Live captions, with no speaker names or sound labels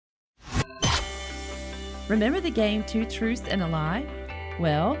Remember the game Two Truths and a Lie?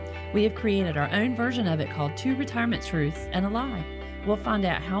 Well, we have created our own version of it called Two Retirement Truths and a Lie. We'll find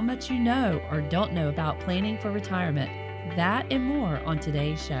out how much you know or don't know about planning for retirement. That and more on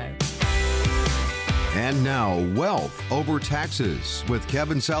today's show. And now, Wealth Over Taxes with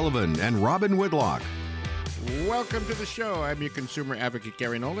Kevin Sullivan and Robin Whitlock. Welcome to the show. I'm your consumer advocate,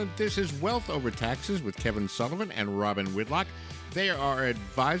 Gary Nolan. This is Wealth Over Taxes with Kevin Sullivan and Robin Whitlock. They are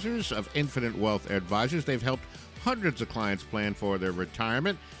advisors of Infinite Wealth Advisors. They've helped hundreds of clients plan for their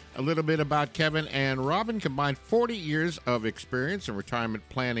retirement. A little bit about Kevin and Robin. Combined 40 years of experience in retirement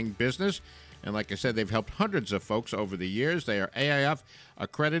planning business. And like I said, they've helped hundreds of folks over the years. They are AIF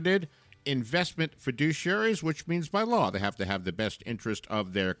accredited investment fiduciaries, which means by law they have to have the best interest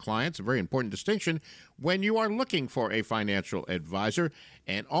of their clients. A very important distinction when you are looking for a financial advisor.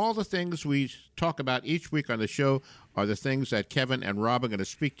 And all the things we talk about each week on the show are the things that Kevin and Rob are going to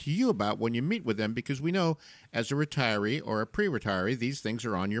speak to you about when you meet with them, because we know as a retiree or a pre-retiree, these things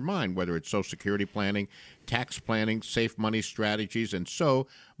are on your mind, whether it's Social Security planning, tax planning, safe money strategies, and so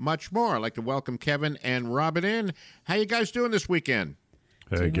much more. I'd like to welcome Kevin and Robin in. How you guys doing this weekend?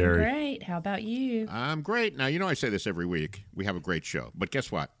 Hey, Doing Gary. Great. How about you? I'm great. Now, you know I say this every week. We have a great show. But guess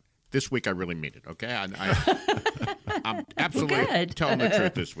what? This week I really mean it, okay? I'm absolutely Good. telling the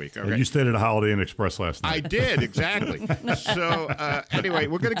truth this week. Okay? And you stayed at a Holiday Inn Express last night. I did, exactly. So anyway,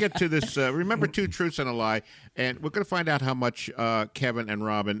 we're going to get to this. Remember, Two Truths and a Lie. And we're going to find out how much Kevin and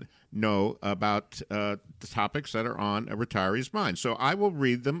Robin know about the topics that are on a retiree's mind. So I will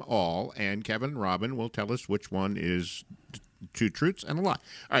read them all, and Kevin and Robin will tell us which one is Two Truths and a Lie. All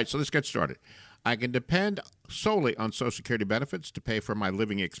right, so let's get started. I can depend solely on Social Security benefits to pay for my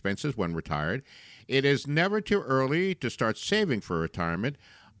living expenses when retired. It is never too early to start saving for retirement.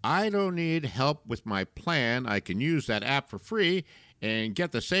 I don't need help with my plan. I can use that app for free and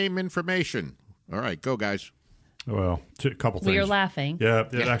get the same information. All right, go, guys. Well, a couple things. We are laughing. Yeah,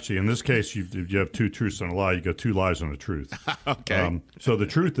 actually, in this case, you have two truths and a lie. You got two lies and a truth. Okay. So the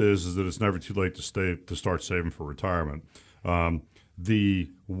truth is that it's never too late to start saving for retirement. The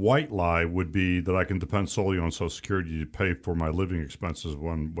white lie would be that I can depend solely on Social Security to pay for my living expenses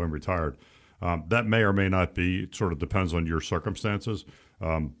when retired. That may or may not be. It sort of depends on your circumstances.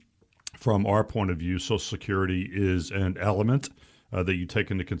 From our point of view, Social Security is an element that you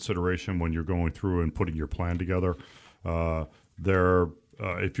take into consideration when you're going through and putting your plan together. If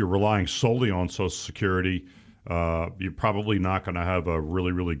you're relying solely on Social Security, you're probably not going to have a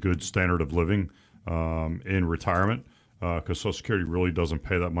really, really good standard of living in retirement. Because Social Security really doesn't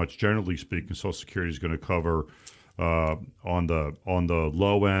pay that much. Generally speaking, Social Security is going to cover on the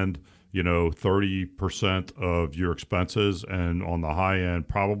low end, 30% of your expenses, and on the high end,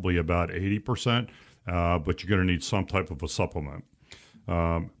 probably about 80%. But you're going to need some type of a supplement.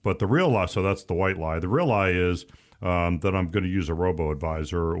 But the real lie, so that's the white lie. The real lie is that I'm going to use a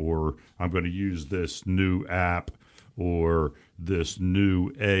robo-advisor, or I'm going to use this new app, or this new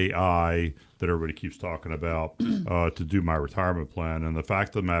AI that everybody keeps talking about to do my retirement plan. And the fact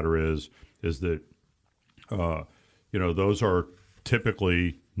of the matter is that, those are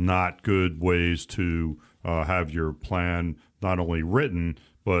typically not good ways to have your plan not only written,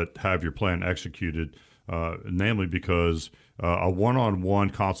 but have your plan executed, namely because a one-on-one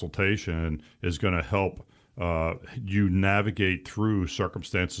consultation is going to help you navigate through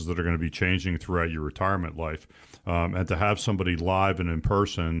circumstances that are going to be changing throughout your retirement life. And to have somebody live and in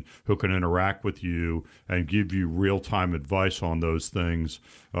person who can interact with you and give you real-time advice on those things,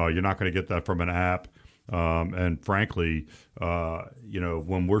 you're not going to get that from an app. And frankly,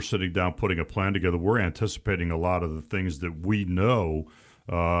 when we're sitting down putting a plan together, we're anticipating a lot of the things that we know,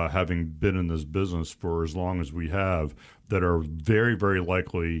 having been in this business for as long as we have, that are very, very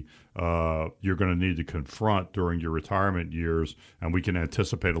likely you're going to need to confront during your retirement years, and we can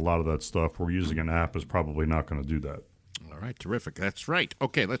anticipate a lot of that stuff. We're using an app is probably not going to do that. All right, terrific. That's right.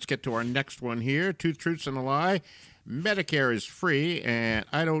 Okay, let's get to our next one here. Two Truths and a Lie. Medicare is free, and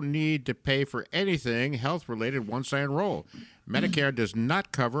I don't need to pay for anything health-related once I enroll. Medicare does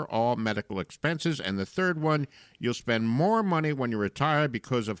not cover all medical expenses. And the third one, you'll spend more money when you retire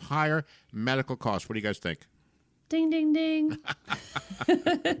because of higher medical costs. What do you guys think? Ding, ding, ding.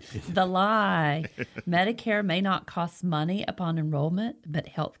 The lie. Medicare may not cost money upon enrollment, but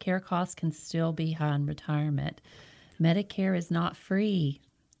health care costs can still be high in retirement. Medicare is not free.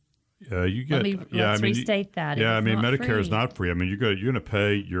 Let's restate that. Yeah, Medicare is free. not free. You're going to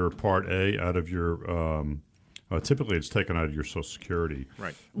pay your Part A out of your. Typically, it's taken out of your Social Security.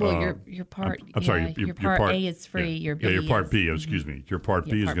 Right. Well, your part. I'm sorry. Your part A is free. Your B. Your Part is, B. Excuse me. Your Part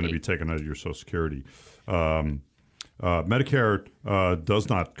B is Part going to B. be taken out of your Social Security. Medicare does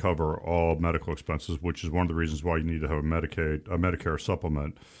not cover all medical expenses, which is one of the reasons why you need to have a Medicare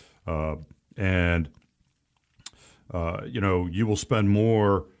supplement. And you will spend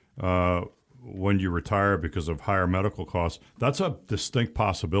more when you retire because of higher medical costs. That's a distinct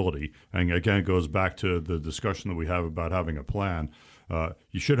possibility. And again, it goes back to the discussion that we have about having a plan.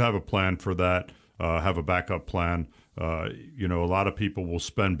 You should have a plan for that, have a backup plan. A lot of people will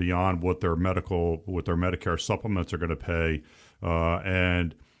spend beyond what their Medicare supplements are going to pay.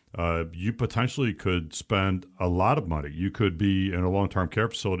 And you potentially could spend a lot of money. You could be in a long-term care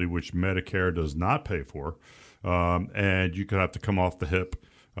facility, which Medicare does not pay for. And you could have to come off the hip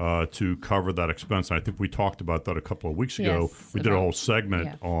to cover that expense. And I think we talked about that a couple of weeks ago. Yes, We did a whole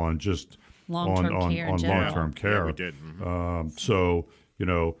segment on just long-term care in general. long-term care. Yeah, we did. Mm-hmm.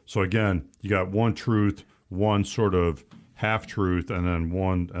 So again, you got one truth, one sort of half truth, and then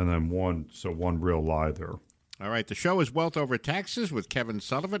one real lie there. All right, the show is Wealth Over Taxes with Kevin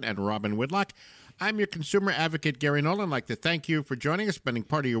Sullivan and Robin Whitlock. I'm your consumer advocate, Gary Nolan. I'd like to thank you for joining us, spending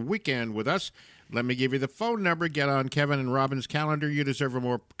part of your weekend with us. Let me give you the phone number. Get on Kevin and Robin's calendar. You deserve a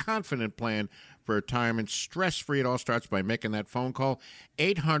more confident plan for retirement, stress-free. It all starts by making that phone call,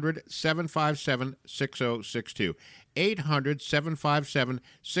 800-757-6062.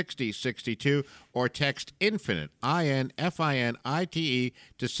 800-757-6062, or text INFINITE, INFINITE,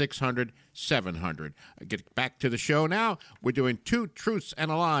 to 600-700. Get back to the show now. We're doing two truths and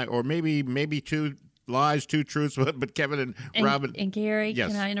a lie, or maybe two lies, two truths, but Kevin and Robin. And Gary,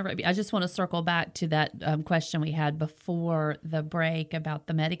 yes. Can I interrupt you? I just want to circle back to that question we had before the break about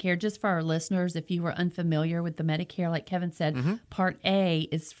the Medicare. Just for our listeners, if you were unfamiliar with the Medicare, like Kevin said, Part A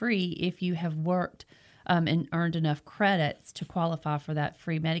is free if you have worked and earned enough credits to qualify for that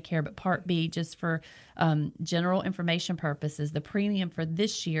free Medicare. But Part B, just for general information purposes, the premium for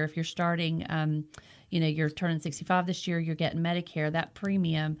this year, if you're starting, you're turning 65 this year, you're getting Medicare, that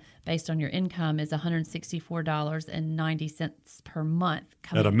premium based on your income is $164.90 per month.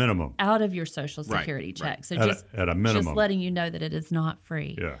 At a minimum. Out of your Social Security check. Right. So at a minimum. Just letting you know that it is not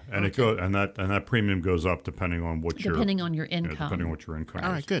free. Yeah, and that premium goes up depending on what depending on your income. depending on what your income is.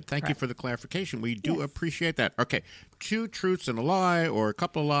 All right, good. Thank you for the clarification. We do appreciate that. Okay, two truths and a lie, or a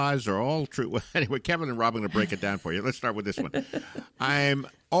couple of lies, or all true. Anyway, Kevin and Robin are going to break it down for you. Let's start with this one. I'm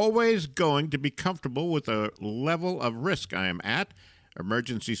always going to be comfortable with the level of risk I am at.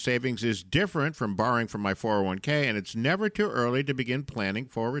 Emergency savings is different from borrowing from my 401k, and it's never too early to begin planning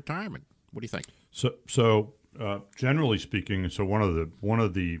for retirement. What do you think? So generally speaking, so one of the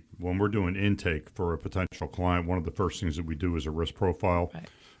when we're doing intake for a potential client, one of the first things that we do is a risk profile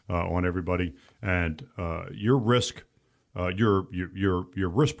on everybody, and your risk. Your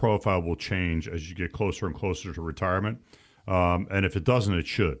risk profile will change as you get closer and closer to retirement, and if it doesn't, it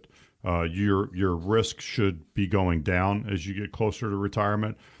should. Your risk should be going down as you get closer to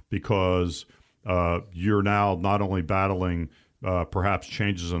retirement because you're now not only battling perhaps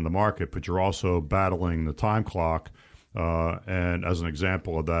changes in the market, but you're also battling the time clock. And as an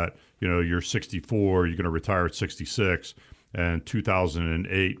example of that, you're 64, you're going to retire at 66, and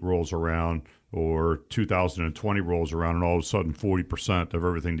 2008 rolls around or 2020 rolls around, and all of a sudden 40% of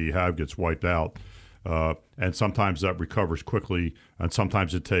everything that you have gets wiped out. And sometimes that recovers quickly, and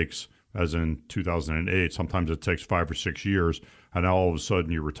sometimes it takes, as in 2008, sometimes it takes 5 or 6 years, and now all of a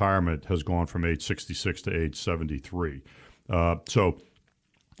sudden your retirement has gone from age 66 to age 73.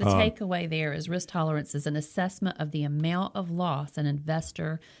 The takeaway there is risk tolerance is an assessment of the amount of loss an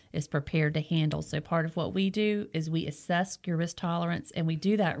investor is prepared to handle. So part of what we do is we assess your risk tolerance, and we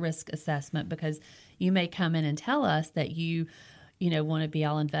do that risk assessment because you may come in and tell us that you want to be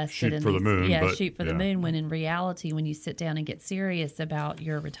all invested shoot in for the moon. shoot for the moon, when in reality, when you sit down and get serious about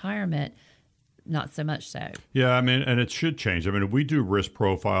your retirement, not so much so. Yeah, I mean, and it should change. I mean, we do risk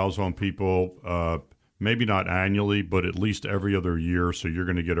profiles on people, maybe not annually, but at least every other year. So you're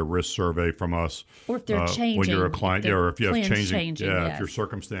going to get a risk survey from us. Or if they're changing. When you're a client, or if you have changing, yes. if your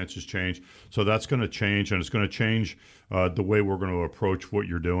circumstances change. So that's going to change, and it's going to change the way we're going to approach what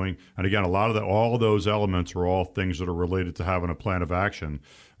you're doing. And again, all of those elements are all things that are related to having a plan of action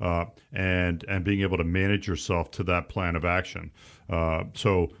and being able to manage yourself to that plan of action.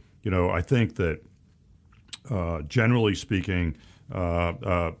 So I think that generally speaking,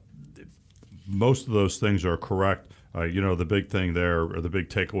 most of those things are correct. The big thing there, or the big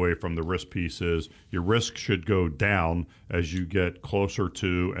takeaway from the risk piece, is your risk should go down as you get closer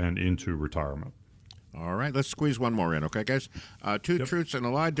to and into retirement. All right, let's squeeze one more in, okay, guys? Two truths and a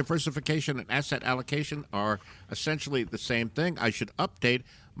lie. Diversification and asset allocation are essentially the same thing. I should update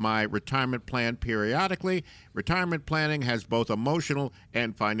my retirement plan periodically. Retirement planning has both emotional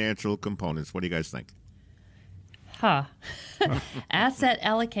and financial components. What do you guys think? Asset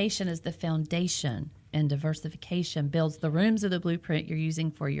allocation is the foundation, and diversification builds the rooms of the blueprint you're using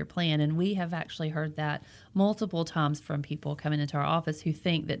for your plan. And we have actually heard that multiple times from people coming into our office who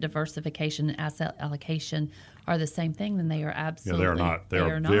think that diversification and asset allocation are the same thing. Then they are absolutely. Yeah, they are not. They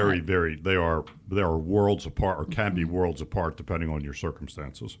are very, very. They are worlds apart, or can be worlds apart, depending on your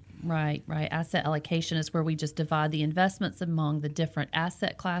circumstances. Right. Asset allocation is where we just divide the investments among the different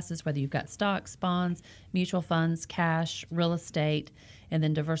asset classes, whether you've got stocks, bonds, mutual funds, cash, real estate, and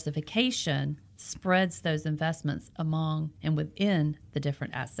then diversification spreads those investments among and within the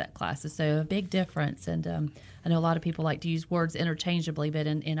different asset classes. So a big difference. And I know a lot of people like to use words interchangeably, but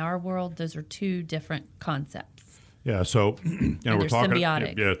in our world, those are two different concepts. Yeah. So, we're talking,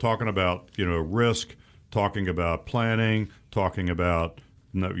 symbiotic. Talking about, risk, talking about planning, talking about,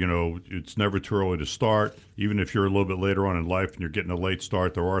 it's never too early to start. Even if you're a little bit later on in life and you're getting a late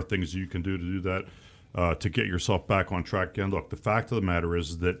start, there are things you can do to do that. To get yourself back on track again. Look, the fact of the matter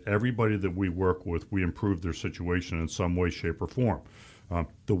is that everybody that we work with, we improve their situation in some way, shape, or form.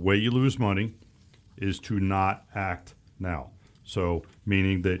 The way you lose money is to not act now. So,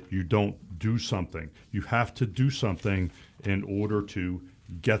 meaning that you don't do something. You have to do something in order to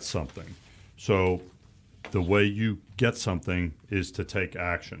get something. So, the way you get something is to take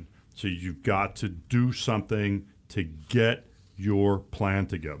action. So, you've got to do something to get your plan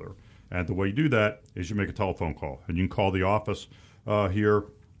together. And the way you do that is you make a telephone call. And you can call the office here.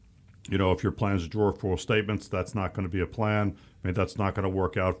 If your plan is a drawer full of statements, that's not going to be a plan. That's not going to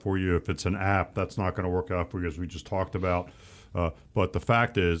work out for you. If it's an app, that's not going to work out for you, as we just talked about. But the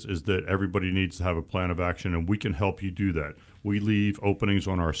fact is that everybody needs to have a plan of action, and we can help you do that. We leave openings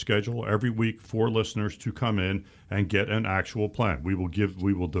on our schedule every week for listeners to come in and get an actual plan. We will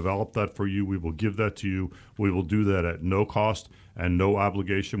develop that for you. We will give that to you. We will do that at no cost and no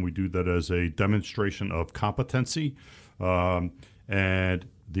obligation. We do that as a demonstration of competency. And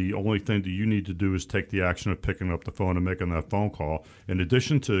the only thing that you need to do is take the action of picking up the phone and making that phone call. In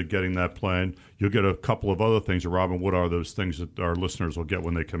addition to getting that plan, you'll get a couple of other things. Robin, what are those things that our listeners will get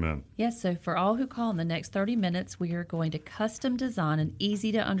when they come in? Yes, so for all who call in the next 30 minutes, we are going to custom design an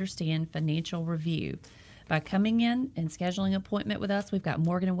easy-to-understand financial review. By coming in and scheduling an appointment with us, we've got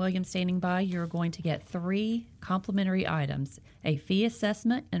Morgan & Williams standing by. You're going to get 3 complimentary items: a fee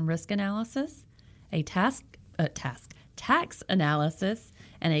assessment and risk analysis, a tax analysis,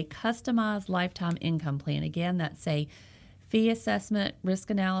 and a customized lifetime income plan. Again, that's a fee assessment, risk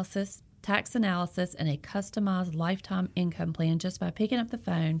analysis, tax analysis, and a customized lifetime income plan just by picking up the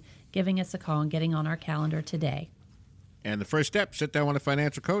phone, giving us a call, and getting on our calendar today. And the first step, sit down with a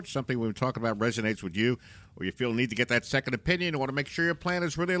financial coach. Something we've been talking about resonates with you, or you feel need to get that second opinion and want to make sure your plan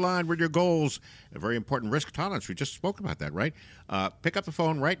is really aligned with your goals. A very important risk tolerance. We just spoke about that, right? Pick up the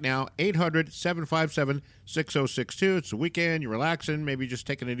phone right now, 800-757-6062. It's the weekend, you're relaxing, maybe just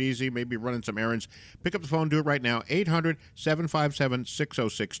taking it easy, maybe running some errands. Pick up the phone, do it right now,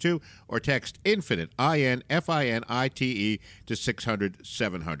 800-757-6062, or text INFINITE, INFINITE, to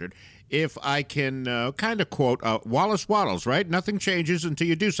 600-700. If I can kind of quote Wallace Wattles, right? Nothing changes until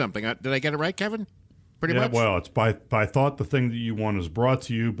you do something. Did I get it right, Kevin? Pretty much? Well, it's by thought the thing that you want is brought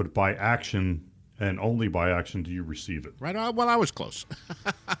to you, but by action and only by action do you receive it. Right. Well, I was close.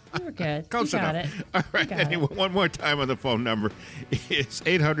 You were good. Close enough. It. All right. Anyway, one more time on the phone number. It's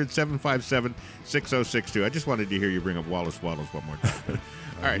 800-757-6062. I just wanted to hear you bring up Wallace Wattles one more time.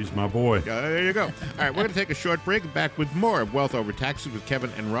 All right. He's my boy. There you go. All right, we're going to take a short break. Back with more of Wealth Over Taxes with Kevin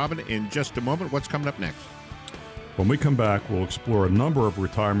and Robin in just a moment. What's coming up next? When we come back, we'll explore a number of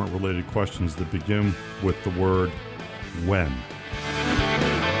retirement-related questions that begin with the word when.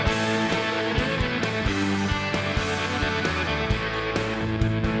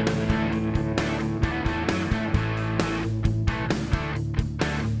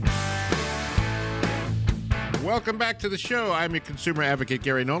 Welcome back to the show. I'm your consumer advocate,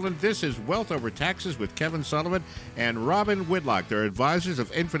 Gary Nolan. This is Wealth Over Taxes with Kevin Sullivan and Robin Whitlock. They're advisors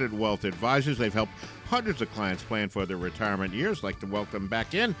of Infinite Wealth Advisors. They've helped hundreds of clients plan for their retirement years. Like to welcome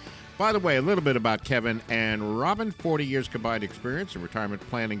back in. By the way, a little bit about Kevin and Robin. 40 years combined experience in retirement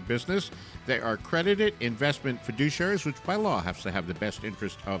planning business. They are accredited investment fiduciaries, which by law has to have the best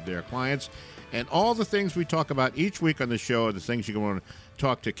interest of their clients. And all the things we talk about each week on the show are the things you're going to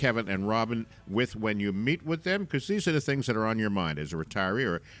talk to Kevin and Robin with when you meet with them, because these are the things that are on your mind as a retiree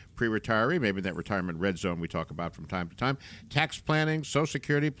or a pre-retiree, maybe that retirement red zone we talk about from time to time. Tax planning, Social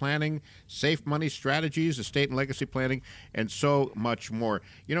Security planning, safe money strategies, estate and legacy planning, and so much more.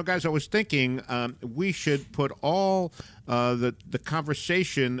 You know, guys, I was thinking we should put all the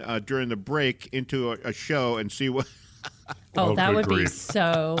conversation during the break into a show and see what... Oh, that would be grief.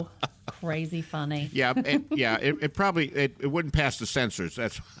 so crazy funny. Yeah, it probably it wouldn't pass the censors.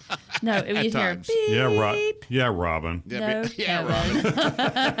 That's No, it would hear times. beep. Yeah, Robin. No, yeah, Kevin. Robin.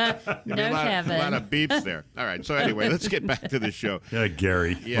 No, a lot Kevin. of beeps there. All right, so anyway, let's get back to the show. Yeah,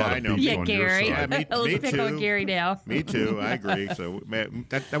 Gary. Yeah, A lot of I know. beeps Yeah, on your Gary. Yeah, side. me Let's pick on too. Gary now. Me too. I agree. So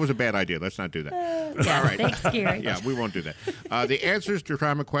that was a bad idea. Let's not do that. Yeah, All right. thanks, Gary. Yeah, we won't do that. The answers to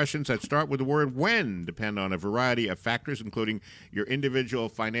retirement questions that start with the word when depend on a variety of factors, including your individual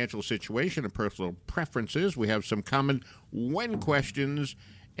financial situation and personal preferences. We have some common when questions,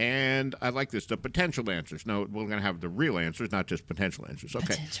 and I like this, the potential answers. No, we're going to have the real answers, not just potential answers.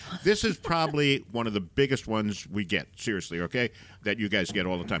 Okay. This is probably one of the biggest ones we get, seriously, okay, that you guys get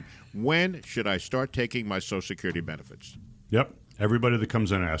all the time. When should I start taking my Social Security benefits? Yep. Everybody that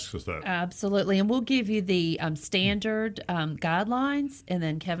comes in asks us that. Absolutely. And we'll give you the standard guidelines, and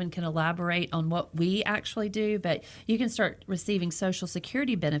then Kevin can elaborate on what we actually do. But you can start receiving Social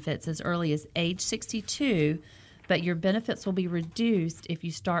Security benefits as early as age 62, but your benefits will be reduced if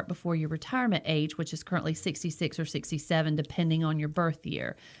you start before your retirement age, which is currently 66 or 67, depending on your birth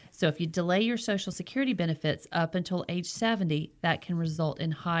year. So if you delay your Social Security benefits up until age 70, that can result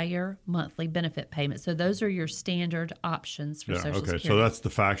in higher monthly benefit payments. So those are your standard options for Social Security. So that's the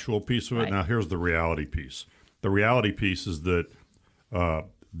factual piece of it. Right. Now here's the reality piece. The reality piece is that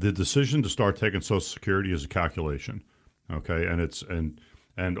the decision to start taking Social Security is a calculation. Okay,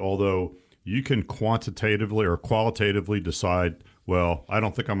 and although you can quantitatively or qualitatively decide, well, I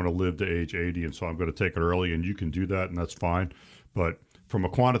don't think I'm going to live to age 80, and so I'm going to take it early, and you can do that, and that's fine. But from a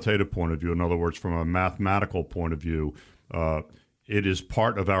quantitative point of view, in other words, from a mathematical point of view, it is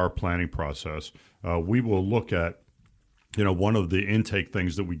part of our planning process. We will look at, one of the intake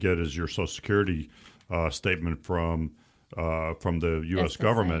things that we get is your Social Security statement from the U.S. SSA.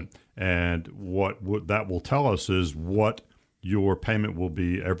 government, and what that will tell us is what your payment will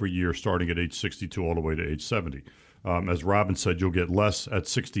be every year starting at age 62 all the way to age 70. As Robin said, you'll get less at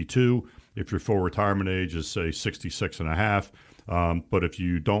 62 if your full retirement age is, say, 66 and a half. But if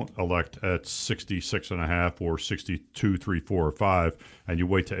you don't elect at 66 and a half or 62, 3, 4, or 5, and you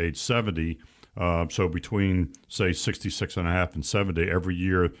wait to age 70, so between, say, 66 and a half and 70, every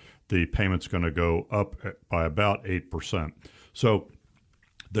year the payment's going to go up by about 8%. So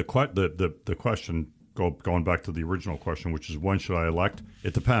the question, going back to the original question, which is when should I elect?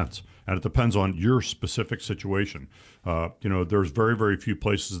 It depends. And it depends on your specific situation. There's very, very few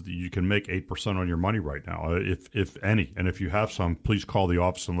places that you can make 8% on your money right now, if any. And if you have some, please call the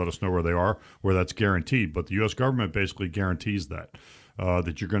office and let us know where they are, where that's guaranteed. But the U.S. government basically guarantees that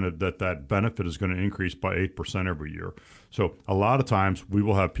that benefit is going to increase by 8% every year. So a lot of times we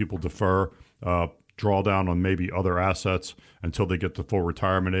will have people defer, draw down on maybe other assets until they get to full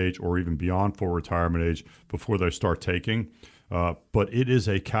retirement age or even beyond full retirement age before they start taking. But it is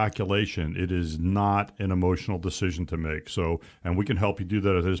a calculation. It is not an emotional decision to make. So, and we can help you do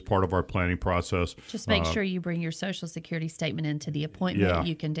that as part of our planning process. Just make sure you bring your Social Security statement into the appointment. Yeah.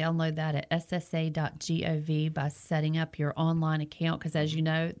 You can download that at ssa.gov by setting up your online account, because as you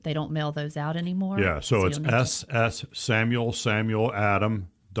know, they don't mail those out anymore. Yeah, so it's you'll need to-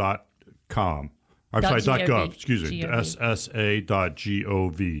 sssamueladam.com. I'm sorry, .gov, excuse me, G-O-V.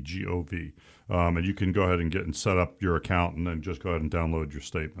 ssa.gov. And you can go ahead and set up your account and then just go ahead and download your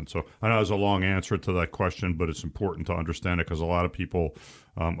statement. So I know it's a long answer to that question, but it's important to understand it because a lot of people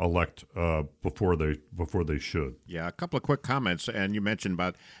elect before they should. Yeah, a couple of quick comments, and you mentioned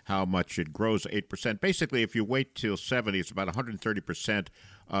about how much it grows, 8%. Basically, if you wait till 70, it's about 130%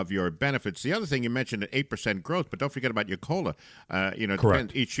 of your benefits. The other thing you mentioned, at 8% growth, but don't forget about your COLA. It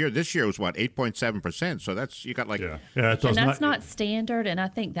depends each year. This year was what, 8.7%. So that's, you got like Yeah, And that's not standard, and I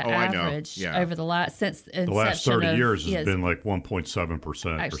think the I know. average Yeah. over the last since the last 30 inception years of, has been like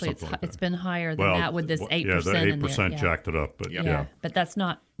 1.7%. actually or something like it's that. been higher than that with this 8%. Yeah, the in there. 8% Yeah. jacked it up, but Yep. Yeah, but that's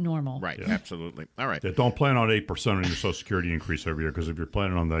not normal. right. Absolutely. All right. Yeah, don't plan on 8% on your Social Security increase every year because if you're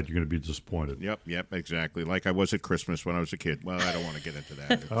planning on that, you're going to be disappointed. Yep, exactly. Like I was at Christmas when I was a kid. Well, I don't want to get into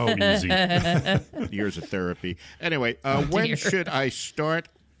that. Oh, easy. Years of therapy. Anyway, when should I start?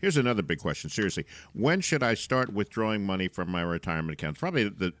 Here's another big question. Seriously, when should I start withdrawing money from my retirement accounts? Probably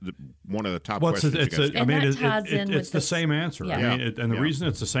the one of the top questions. And that ties in with it's the same answer. Yeah. I mean, the reason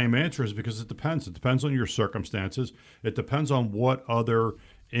it's the same answer is because it depends. It depends on your circumstances. It depends on what other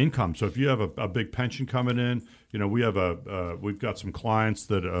income. So if you have a big pension coming in, we've got some clients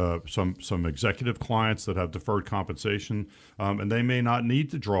that some executive clients that have deferred compensation, and they may not need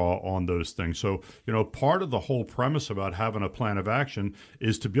to draw on those things. So part of the whole premise about having a plan of action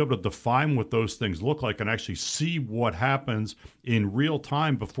is to be able to define what those things look like and actually see what happens in real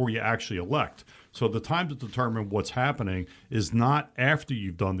time before you actually elect. So the time to determine what's happening is not after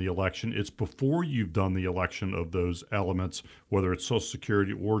you've done the election. It's before you've done the election of those elements, whether it's Social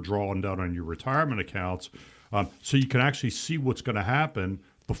Security or drawing down on your retirement accounts. So you can actually see what's going to happen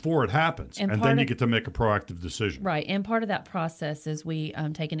before it happens. And then you get to make a proactive decision. Right. And part of that process is we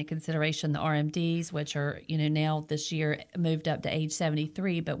take into consideration the RMDs, which are, now this year moved up to age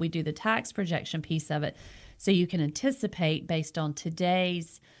 73, but we do the tax projection piece of it. So you can anticipate based on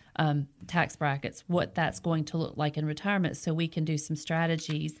today's tax brackets what that's going to look like in retirement. So we can do some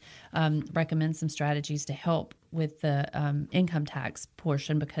strategies, recommend some strategies to help with the income tax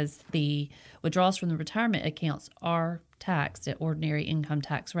portion, because the withdrawals from the retirement accounts are taxed at ordinary income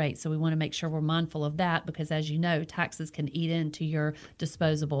tax rates. So we want to make sure we're mindful of that, because as you know, taxes can eat into your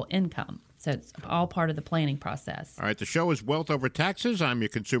disposable income. So it's all part of the planning process. All right, the show is Wealth Over Taxes. I'm your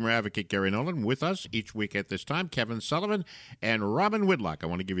consumer advocate, Gary Nolan. With us each week at this time, Kevin Sullivan and Robin Whitlock. I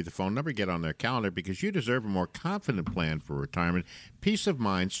want to give you the phone number, get on their calendar, because you deserve a more confident plan for retirement. Peace of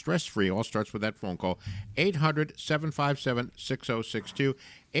mind, stress-free, all starts with that phone call, 800-757-6062,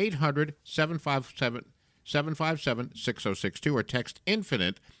 800-757-6062, or text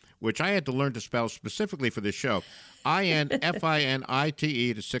INFINITE, which I had to learn to spell specifically for this show, INFINITE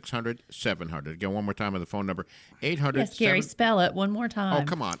to 600-700. Again, one more time on the phone number, 800. Yes, Gary, spell it one more time. Oh,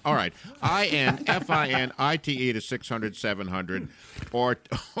 come on. All right. INFINITE to 600-700, or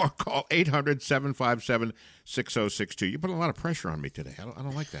call 800-757-6062. You put a lot of pressure on me today. I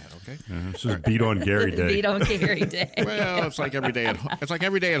don't like that, okay? This is Beat on Gary Day. Beat on Gary Day. Well, it's like every day at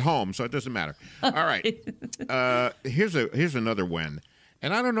home, so it doesn't matter. All right. Here's another when.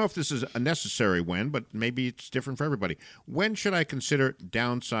 And I don't know if this is a necessary when, but maybe it's different for everybody. When should I consider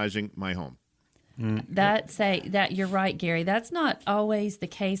downsizing my home? That you're right, Gary. That's not always the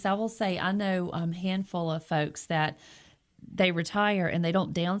case. I will say I know a handful of folks that they retire and they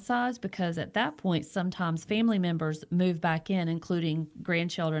don't downsize, because at that point sometimes family members move back in, including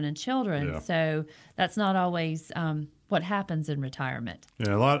grandchildren and children. Yeah. So that's not always what happens in retirement.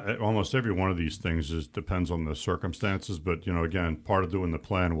 Yeah, almost every one of these things depends on the circumstances. But again, part of doing the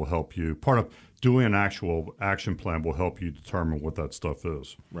plan will help you. Part of doing an actual action plan will help you determine what that stuff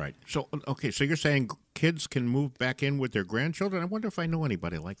is. Right. So so you're saying kids can move back in with their grandchildren? I wonder if I know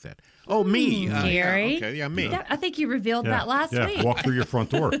anybody like that. Oh, me, Gary. Yeah, okay, yeah, me. I think you revealed that last week. Walk through your front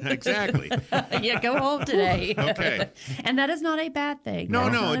door. Exactly. Yeah, go home today. Okay. And that is not a bad thing. No,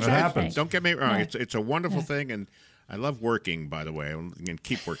 That's not a it bad happens. thing. Don't get me wrong. No. It's a wonderful thing, and I love working, by the way, and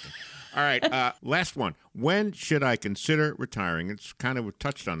keep working. All right, last one. When should I consider retiring? It's kind of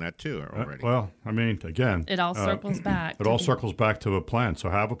touched on that, too, already. Well, I mean, again. It all circles back. It all circles back to a plan. So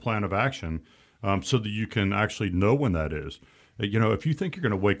have a plan of action so that you can actually know when that is. If you think you're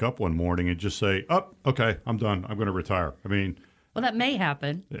going to wake up one morning and just say, oh, okay, I'm done. I'm going to retire. I mean. Well, that may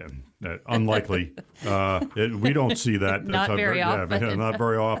happen. Yeah, unlikely. We don't see that. Not very often. Yeah, not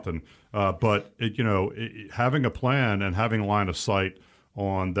very often. But having a plan and having a line of sight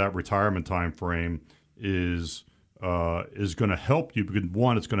on that retirement time frame is going to help you. Because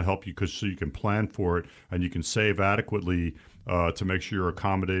one, it's going to help you so you can plan for it and you can save adequately to make sure you're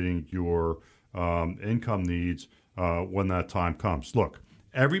accommodating your income needs when that time comes. Look,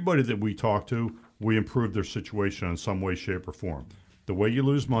 everybody that we talk to, we improve their situation in some way, shape, or form. The way you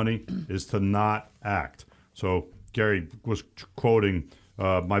lose money is to not act. So Gary was quoting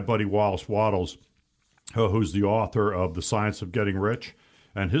my buddy Wallace Wattles, who's the author of The Science of Getting Rich.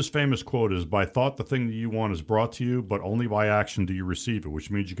 And his famous quote is, by thought the thing that you want is brought to you, but only by action do you receive it,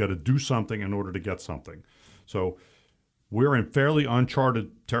 which means you got to do something in order to get something. So we're in fairly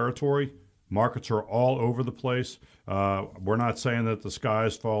uncharted territory. Markets are all over the place. We're not saying that the sky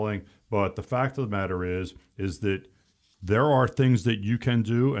is falling, but the fact of the matter is that there are things that you can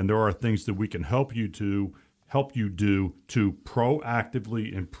do, and there are things that we can help you do to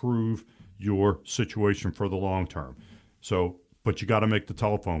proactively improve your situation for the long term. But you got to make the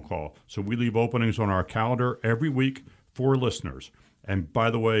telephone call. So we leave openings on our calendar every week for listeners. And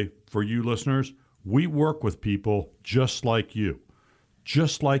by the way, for you listeners, we work with people just like you.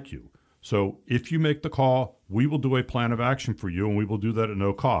 So if you make the call, we will do a plan of action for you, and we will do that at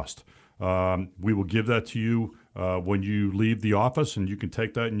no cost. We will give that to you when you leave the office, and you can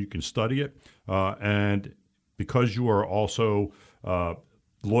take that and you can study it. And because you are also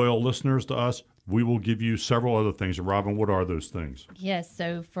loyal listeners to us, we will give you several other things. And Robin, what are those things? Yes,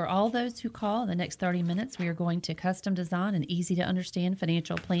 so for all those who call in the next 30 minutes, we are going to custom design an easy-to-understand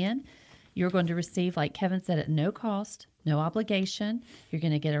financial plan. You're going to receive, like Kevin said, at no cost, no obligation. You're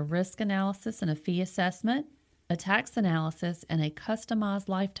going to get a risk analysis and a fee assessment, a tax analysis, and a customized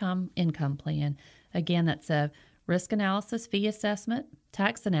lifetime income plan. Again, that's a risk analysis, fee assessment,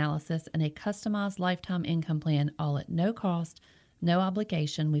 tax analysis, and a customized lifetime income plan, all at no cost, no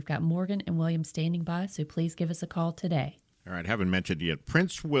obligation. We've got Morgan and William standing by, so please give us a call today. All right, haven't mentioned yet.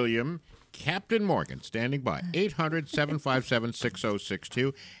 Prince William, Captain Morgan, standing by.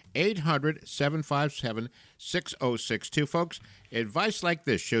 800-757-6062. 800-757-6062. Folks, advice like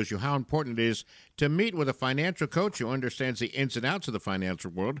this shows you how important it is to meet with a financial coach who understands the ins and outs of the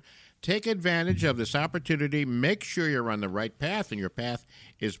financial world. Take advantage of this opportunity. Make sure you're on the right path, and your path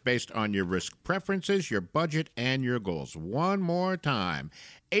is based on your risk preferences, your budget, and your goals. One more time,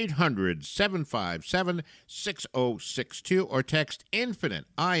 800-757-6062, or text INFINITE,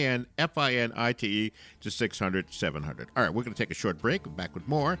 INFINITE, to 600-700. All right, we're going to take a short break. We're back with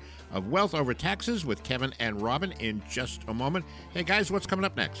more of Wealth Over Taxes with Kevin and Robin in just a moment. Hey, guys, what's coming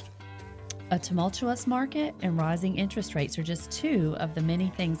up next? A tumultuous market and rising interest rates are just two of the many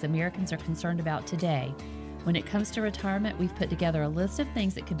things Americans are concerned about today. When it comes to retirement, we've put together a list of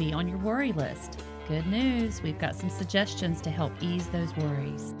things that could be on your worry list. Good news, we've got some suggestions to help ease those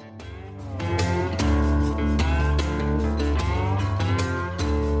worries.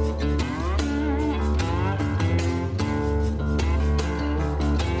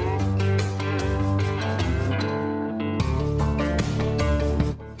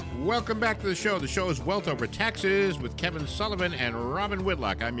 Welcome back to the show. The show is Wealth Over Taxes with Kevin Sullivan and Robin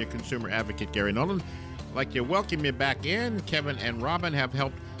Whitlock. I'm your consumer advocate, Gary Nolan. I'd like to welcome you back in. Kevin and Robin have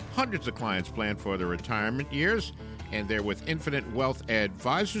helped hundreds of clients plan for their retirement years, and they're with Infinite Wealth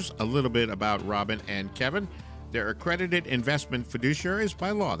Advisors. A little bit about Robin and Kevin. They're accredited investment fiduciaries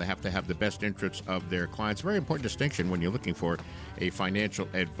by law. They have to have the best interests of their clients. Very important distinction when you're looking for a financial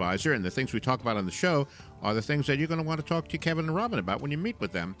advisor. And the things we talk about on the show are the things that you're going to want to talk to Kevin and Robin about when you meet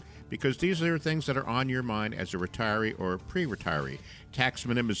with them, because these are things that are on your mind as a retiree or a pre-retiree. Tax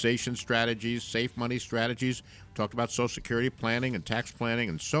minimization strategies, safe money strategies. We talked about Social Security planning and tax planning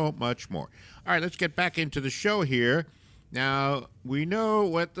and so much more. All right, let's get back into the show here. Now, we know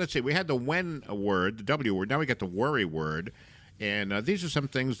let's see, we had the when word, the W word. Now we got the worry word. And these are some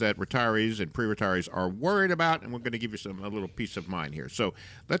things that retirees and pre-retirees are worried about, and we're going to give you a little peace of mind here. So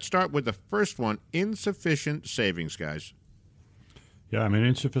let's start with the first one, insufficient savings, guys. Yeah, I mean,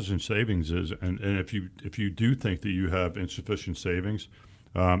 insufficient savings is, and if you do think that you have insufficient savings,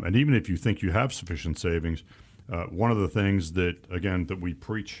 and even if you think you have sufficient savings, one of the things that, again, that we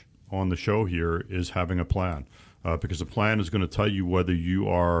preach on the show here is having a plan, because a plan is going to tell you whether you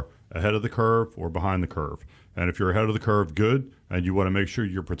are ahead of the curve or behind the curve. And if you're ahead of the curve, good, and you want to make sure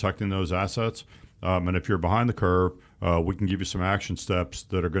you're protecting those assets. And if you're behind the curve, we can give you some action steps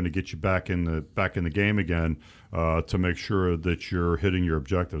that are going to get you back in the game again, to make sure that you're hitting your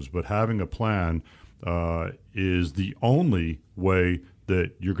objectives. But having a plan is the only way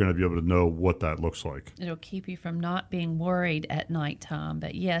that you're going to be able to know what that looks like. It'll keep you from not being worried at nighttime.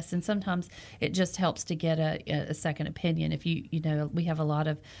 But yes, and sometimes it just helps to get a second opinion. If you know, we have a lot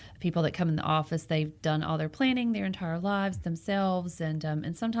of people that come in the office, they've done all their planning their entire lives themselves,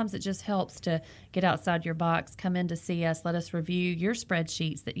 and sometimes it just helps to get outside your box, come in to see us, let us review your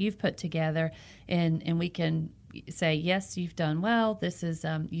spreadsheets that you've put together, and we can say, yes, you've done well, this is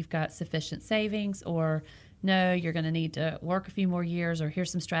you've got sufficient savings, or no, you're going to need to work a few more years, or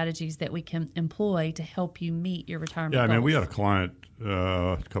here's some strategies that we can employ to help you meet your retirement goals. Yeah, I mean, we had a client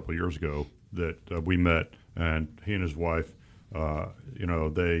a couple of years ago that we met, and he and his wife,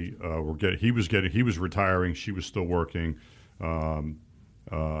 they he was retiring, she was still working, and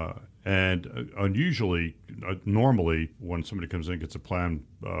unusually, normally when somebody comes in and gets a plan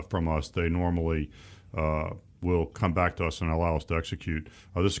from us, they normally will come back to us and allow us to execute.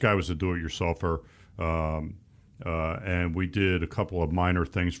 This guy was a do-it-yourselfer. And we did a couple of minor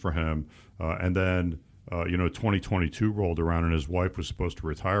things for him. And then, 2022 rolled around, and his wife was supposed to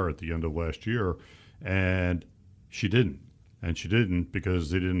retire at the end of last year, and she didn't. And she didn't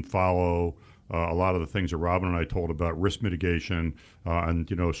because they didn't follow a lot of the things that Robin and I told about risk mitigation, and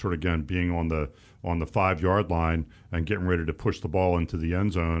sort of again being on the 5-yard line and getting ready to push the ball into the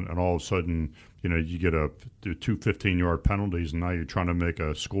end zone, and all of a sudden you get two 15-yard penalties, and now you're trying to make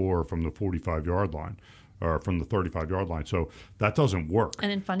a score from the 45-yard line or from the 35-yard line. So that doesn't work.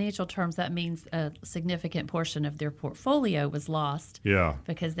 And in financial terms, that means a significant portion of their portfolio was lost. Yeah.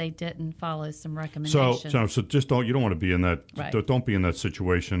 Because they didn't follow some recommendations. So just you don't want to be in that. Right. Don't be in that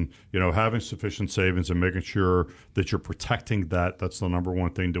situation. Having sufficient savings and making sure that you're protecting that. That's the number one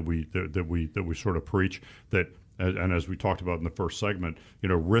thing that we sort of preach. And as we talked about in the first segment,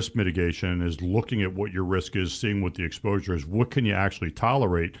 risk mitigation is looking at what your risk is, seeing what the exposure is, what can you actually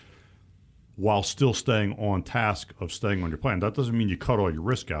tolerate, while still staying on task of staying on your plan. That doesn't mean you cut all your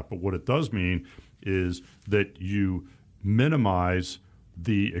risk out, but what it does mean is that you minimize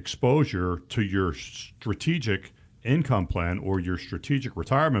the exposure to your strategic income plan or your strategic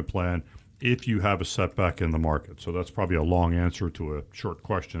retirement plan if you have a setback in the market. So that's probably a long answer to a short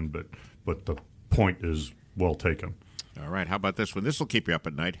question, but the point is well taken. All right. How about this one? This will keep you up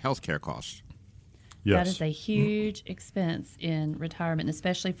at night. Healthcare costs. Yes. That is a huge expense in retirement,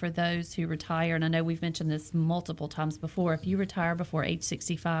 especially for those who retire. And I know we've mentioned this multiple times before. If you retire before age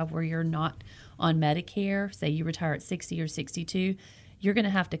 65 where you're not on Medicare, say you retire at 60 or 62, you're going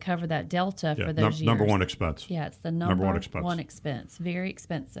to have to cover that delta for those years. Number one expense. Yeah, it's the number one expense. Very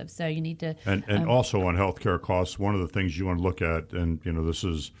expensive. So you need to. And also on healthcare costs, one of the things you want to look at, and this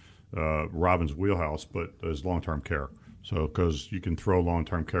is Robin's wheelhouse, but is long-term care. So because you can throw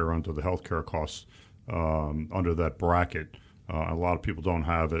long-term care onto the healthcare costs under that bracket. A lot of people don't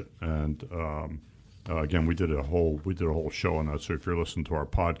have it, and again, we did a whole show on that. So if you're listening to our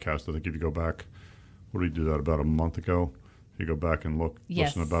podcast, I think if you go back, what did we do that about a month ago? You go back and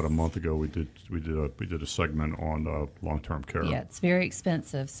listen. About a month ago, we did a segment on long-term care. Yeah, it's very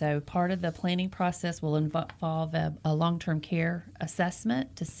expensive. So part of the planning process will involve a long-term care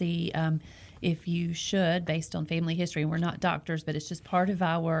assessment to see if you should, based on family history. And we're not doctors, but it's just part of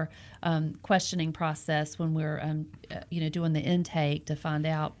our questioning process when we're doing the intake to find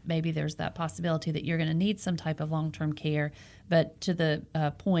out maybe there's that possibility that you're going to need some type of long-term care. But to the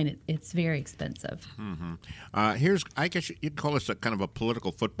point, it's very expensive. Mm-hmm. I guess you'd call this a kind of a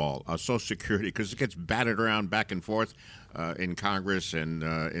political football, Social Security, because it gets batted around back and forth in Congress and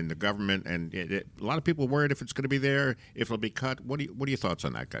in the government, and a lot of people are worried if it's going to be there, if it'll be cut. What are your thoughts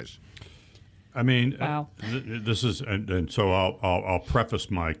on that, guys? I mean, wow. This is, and so I'll preface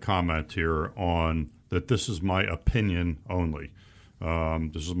my comment here on that. This is my opinion only.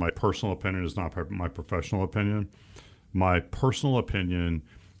 This is my personal opinion. It's not my professional opinion. My personal opinion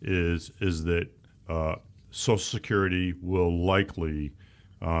is that Social Security will likely,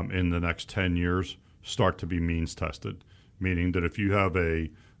 in the next 10 years, start to be means tested. Meaning that if you have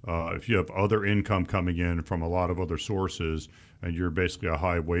other income coming in from a lot of other sources, and you're basically a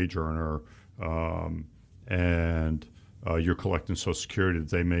high wage earner, and you're collecting Social Security, that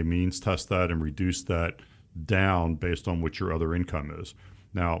they may means test that and reduce that down based on what your other income is.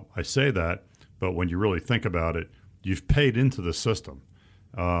 Now, I say that, but when you really think about it, you've paid into the system.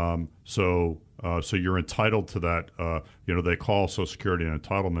 So you're entitled to that. They call Social Security an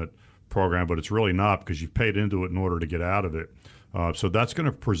entitlement program, but it's really not, because you've paid into it in order to get out of it. So that's going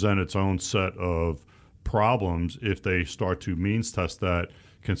to present its own set of problems if they start to means test that,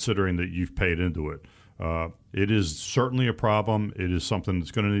 considering that you've paid into it. It is certainly a problem. It is something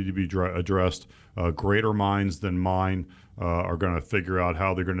that's going to need to be addressed. Greater minds than mine are going to figure out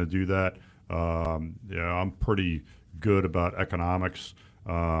how they're going to do that. I'm pretty good about economics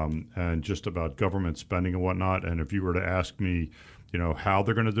and just about government spending and whatnot. And if you were to ask me, how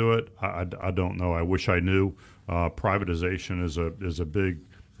they're going to do it, I don't know. I wish I knew. Privatization is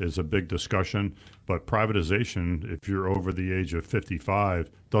a big discussion, but privatization, if you're over the age of 55,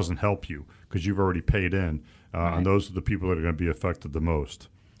 doesn't help you because you've already paid in, right. And those are the people that are going to be affected the most.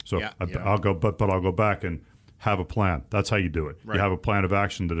 So I'll go back and have a plan. That's how you do it. Right. You have a plan of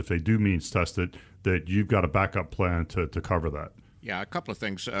action that if they do means test it, that you've got a backup plan to cover that. Yeah, a couple of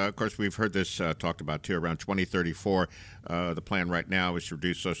things. Of course, we've heard this talked about too. Around 2034, the plan right now is to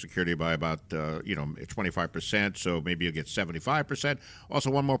reduce Social Security by about 25%. So maybe you'll get 75%.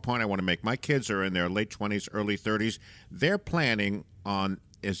 Also, one more point I want to make: my kids are in their late 20s, early 30s. They're planning on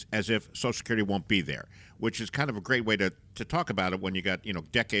as if Social Security won't be there, which is kind of a great way to talk about it when you got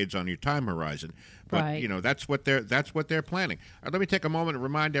decades on your time horizon. But right. That's what they're planning. Let me take a moment and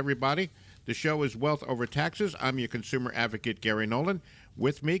remind everybody. The show is Wealth Over Taxes. I'm your consumer advocate, Gary Nolan.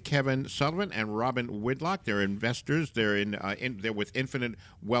 With me, Kevin Sullivan and Robin Whitlock. They're investors. They're they're with Infinite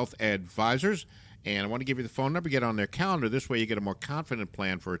Wealth Advisors. And I want to give you the phone number. Get on their calendar. This way you get a more confident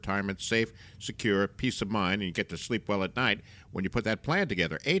plan for retirement, safe, secure, peace of mind, and you get to sleep well at night when you put that plan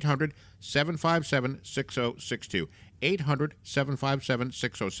together. 800-757-6062.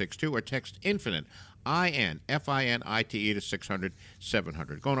 800-757-6062 or text INFINITE, INFINITE to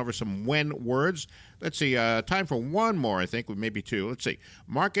 600-700. Going over some when words. Let's see, time for one more, I think, maybe two. Let's see.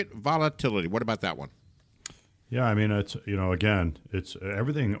 Market volatility. What about that one? Yeah, I mean, it's, again, it's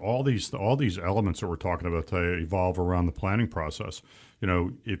everything, all these elements that we're talking about today evolve around the planning process.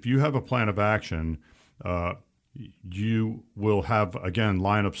 If you have a plan of action, you will have, again,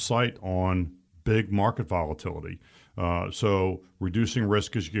 line of sight on big market volatility. So reducing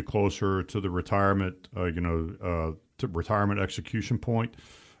risk as you get closer to the retirement, to retirement execution point.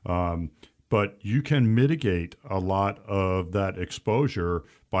 But you can mitigate a lot of that exposure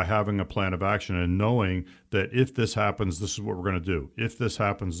by having a plan of action and knowing that if this happens, this is what we're going to do. If this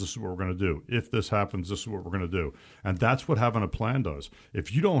happens, this is what we're going to do. If this happens, this is what we're going to do. And that's what having a plan does.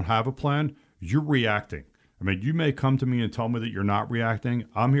 If you don't have a plan, you're reacting. I mean, you may come to me and tell me that you're not reacting.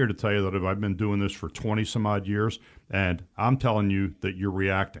 I'm here to tell you that I've been doing this for 20 some odd years, and I'm telling you that you're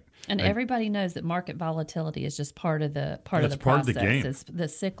reacting. And everybody knows that market volatility is just part of the process. Part of the game. It's the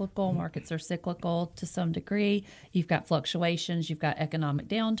cyclical markets are cyclical to some degree. You've got fluctuations. You've got economic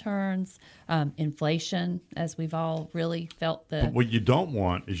downturns, inflation, as we've all really felt. But what you don't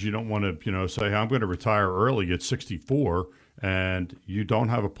want is you don't want to, say, I'm going to retire early at 64. And you don't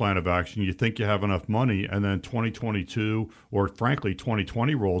have a plan of action. You think you have enough money, and then 2022 or frankly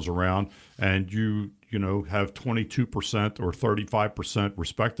 2020 rolls around, and you have 22% or 35%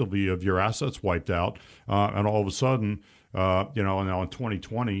 respectively of your assets wiped out, and all of a sudden, now in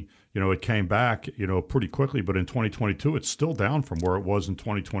 2020, it came back, pretty quickly, but in 2022 it's still down from where it was in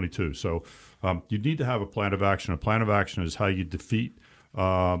 2022. So you need to have a plan of action. A plan of action is how you defeat,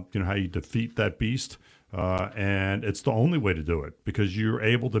 that beast. And it's the only way to do it because you're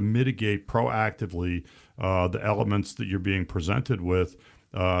able to mitigate proactively the elements that you're being presented with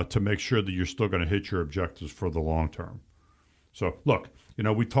to make sure that you're still going to hit your objectives for the long term. So, look,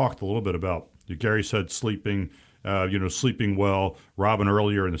 we talked a little bit about, Gary said sleeping well. Robin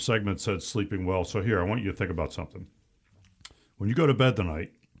earlier in the segment said sleeping well. So here, I want you to think about something. When you go to bed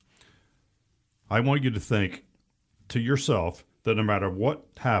tonight, I want you to think to yourself that no matter what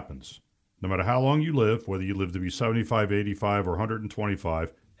happens, no matter how long you live, whether you live to be 75, 85, or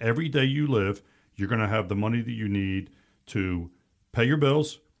 125, every day you live, you're going to have the money that you need to pay your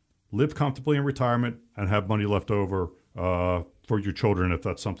bills, live comfortably in retirement, and have money left over for your children if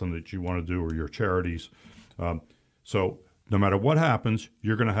that's something that you want to do, or your charities. So no matter what happens,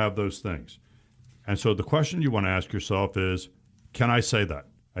 you're going to have those things. And so the question you want to ask yourself is, can I say that?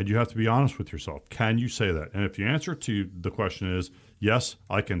 And you have to be honest with yourself. Can you say that? And if the answer to the question is, yes,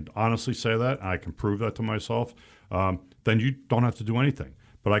 I can honestly say that, and I can prove that to myself, then you don't have to do anything.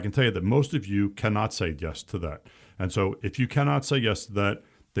 But I can tell you that most of you cannot say yes to that. And so if you cannot say yes to that,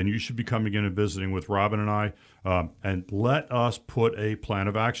 then you should be coming in and visiting with Robin and I, and let us put a plan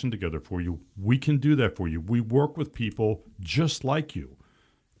of action together for you. We can do that for you. We work with people just like you.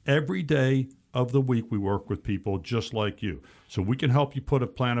 Every day of the week, we work with people just like you. So we can help you put a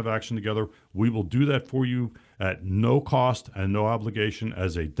plan of action together. We will do that for you at no cost and no obligation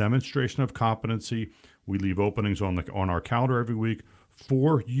as a demonstration of competency. We leave openings on our calendar every week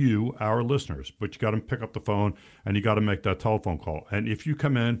for you, our listeners. But you got to pick up the phone and you got to make that telephone call. And if you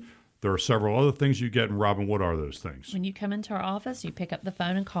come in, there are several other things you get. And Robin, what are those things? When you come into our office, you pick up the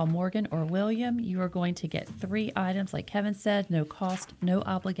phone and call Morgan or William. You are going to get 3 items, like Kevin said, no cost, no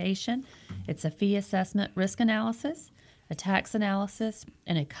obligation. It's a fee assessment risk analysis, a tax analysis,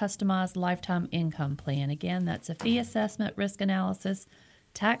 and a customized lifetime income plan. Again, that's a fee assessment risk analysis,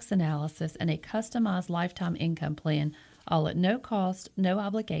 tax analysis, and a customized lifetime income plan, all at no cost, no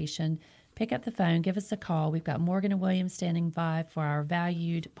obligation. Pick up the phone, give us a call. We've got Morgan and William standing by for our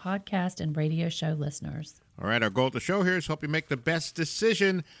valued podcast and radio show listeners. All right, our goal of the show here is help you make the best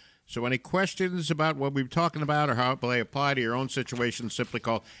decision. So any questions about what we've been talking about or how it may apply to your own situation, simply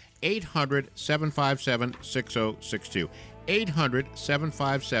call 800-757-6062.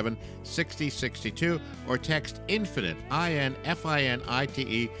 800-757-6062 or text INFINITE,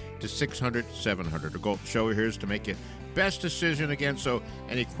 INFINITE, to 600-700. The goal of the show here is to make you best decision again. So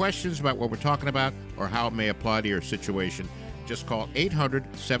any questions about what we're talking about or how it may apply to your situation, just call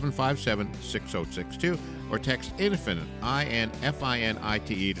 800-757-6062 or text INFINITE,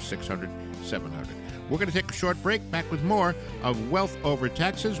 INFINITE, to 600-700. We're going to take a short break. Back with more of Wealth Over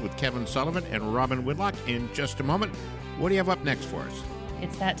Taxes with Kevin Sullivan and Robin Whitlock in just a moment. What do you have up next for us?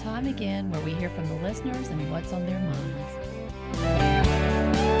 It's that time again where we hear from the listeners and what's on their minds.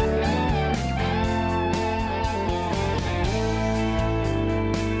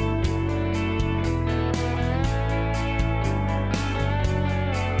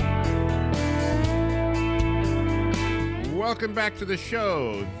 Welcome back to the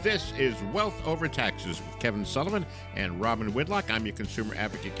show. This is Wealth Over Taxes with Kevin Sullivan and Robin Whitlock. I'm your consumer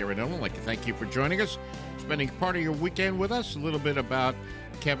advocate, Gary Nolan. I'd like to thank you for joining us, spending part of your weekend with us. A little bit about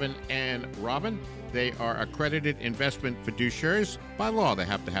Kevin and Robin. They are accredited investment fiduciaries. By law, they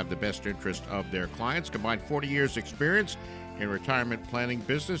have to have the best interest of their clients. Combined 40 years experience in retirement planning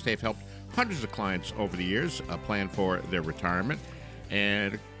business. They've helped hundreds of clients over the years plan for their retirement.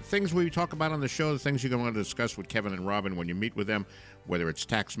 And things we talk about on the show, the things you're going to want to discuss with Kevin and Robin when you meet with them, whether it's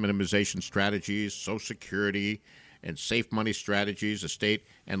tax minimization strategies, Social Security, and safe money strategies, estate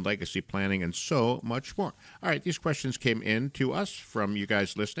and legacy planning, and so much more. All right, these questions came in to us from you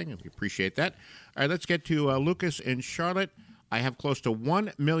guys listening, and we appreciate that. All right, let's get to Lucas in Charlotte. I have close to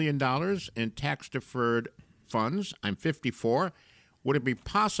 $1 million in tax-deferred funds. I'm 54. Would it be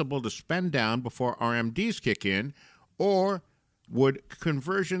possible to spend down before RMDs kick in, or would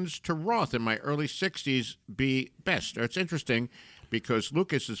conversions to Roth in my early 60s be best? It's interesting because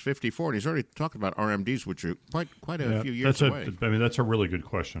Lucas is 54 and he's already talked about RMDs, which are quite a few years away. That's a really good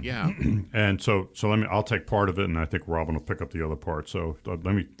question. Yeah. And so I'll take part of it, and I think Robin will pick up the other part. So let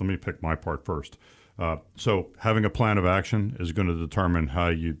me pick my part first. So having a plan of action is going to determine how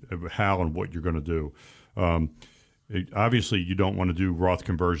and what you're going to do. Obviously, you don't want to do Roth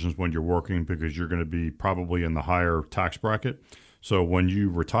conversions when you're working because you're going to be probably in the higher tax bracket. So when you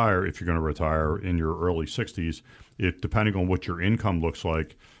retire, if you're going to retire in your early 60s, depending on what your income looks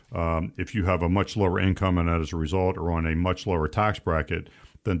like, if you have a much lower income and as a result are on a much lower tax bracket,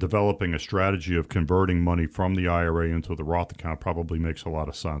 then developing a strategy of converting money from the IRA into the Roth account probably makes a lot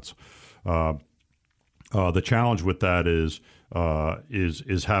of sense. The challenge with that is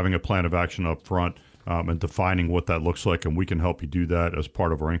having a plan of action up front and defining what that looks like, and we can help you do that as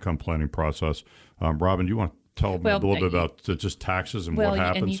part of our income planning process. Robin, do you want to tell them a little bit about just taxes and what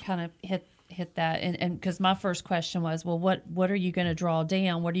happens? And you kind of hit that, and because my first question was, well, what are you going to draw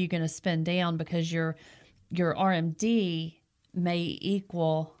down? What are you going to spend down? Because your RMD may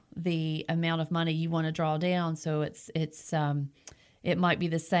equal the amount of money you want to draw down, so it might be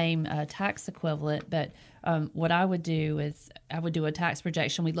the same tax equivalent, but what I would do is I would do a tax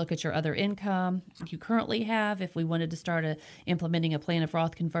projection. We'd look at your other income you currently have. If we wanted to start implementing a plan of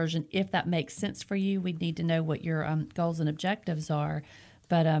Roth conversion, if that makes sense for you, we'd need to know what your goals and objectives are.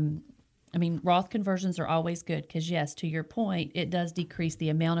 But Roth conversions are always good because, yes, to your point, it does decrease the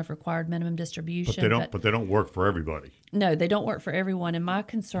amount of required minimum distribution. But they don't work for everybody. No, they don't work for everyone. And my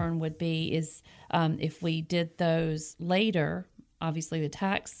concern would be is if we did those later, obviously the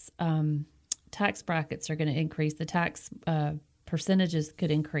tax brackets are going to increase. The tax percentages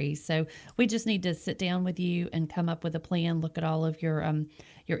could increase. So we just need to sit down with you and come up with a plan. Look at all of your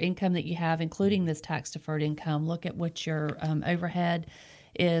income that you have, including this tax deferred income. Look at what your overhead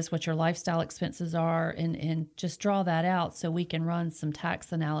is, what your lifestyle expenses are, and just draw that out so we can run some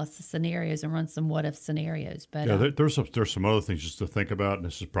tax analysis scenarios and run some what if scenarios. But there's some other things just to think about, and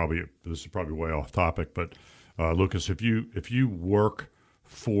this is probably way off topic, but Lucas, if you work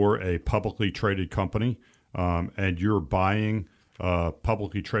for a publicly traded company and you're buying a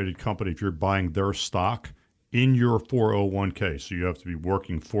publicly traded company, if you're buying their stock in your 401k, so you have to be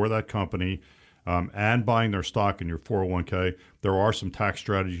working for that company and buying their stock in your 401k, there are some tax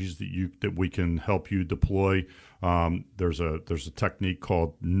strategies that we can help you deploy. There's a technique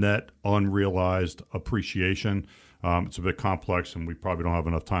called net unrealized appreciation. It's a bit complex, and we probably don't have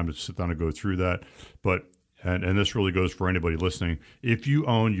enough time to sit down and go through that, but and this really goes for anybody listening. If you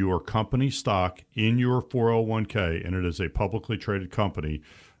own your company stock in your 401k and it is a publicly traded company,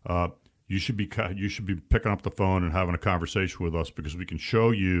 you should be picking up the phone and having a conversation with us because we can show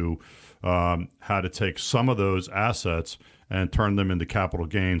you how to take some of those assets and turn them into capital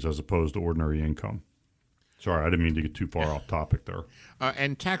gains as opposed to ordinary income. Sorry, I didn't mean to get too far off topic there.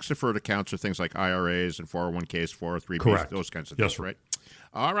 And tax-deferred accounts are things like IRAs and 401ks, 403bs, correct, those kinds of things, right?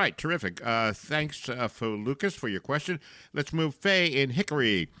 All right, terrific. Thanks for Lucas for your question. Let's move Faye in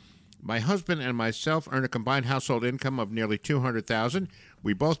Hickory. My husband and myself earn a combined household income of nearly $200,000.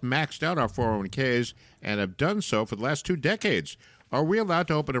 We both maxed out our 401ks and have done so for the last 2 decades. Are we allowed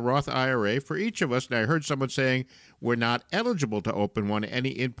to open a Roth IRA for each of us? And I heard someone saying we're not eligible to open one. Any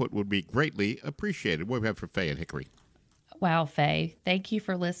input would be greatly appreciated. What do we have for Faye in Hickory? Wow, Faye, thank you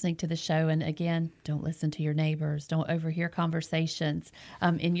for listening to the show. And again, don't listen to your neighbors. Don't overhear conversations.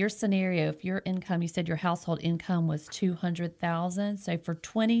 In your scenario, if your income, you said your household income was $200,000. So for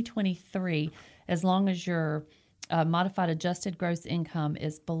 2023, as long as your modified adjusted gross income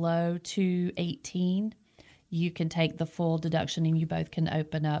is below $218,000, you can take the full deduction, and you both can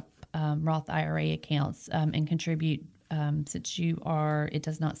open up Roth IRA accounts and contribute. Since it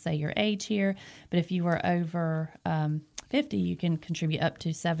does not say your age here, but if you are over 50, you can contribute up to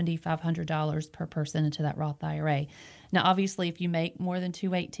 $7,500 per person into that Roth IRA. Now, obviously, if you make more than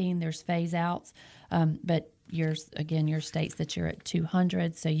 $218,000, there's phase outs, but your states that you're at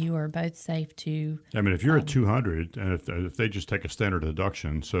 200, so you are both safe to. I mean, if you're at 200, and if they just take a standard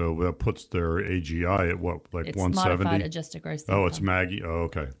deduction, so that puts their AGI at what, like it's 170? Modified adjusted gross income. Oh, it's Maggie. Oh,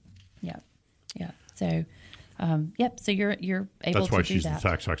 okay. Yeah. So. So you're able to do that. That's why she's the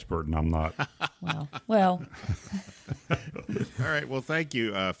tax expert and I'm not. Well, All right. Well, thank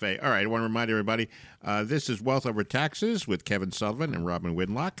you, Faye. All right. I want to remind everybody this is Wealth Over Taxes with Kevin Sullivan and Robin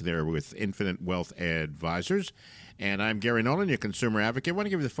Whitlock. They're with Infinite Wealth Advisors. And I'm Gary Nolan, your consumer advocate. I want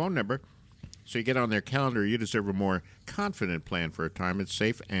to give you the phone number so you get on their calendar. You deserve a more confident plan for retirement,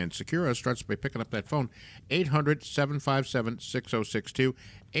 safe and secure. It starts by picking up that phone, 800-757-6062,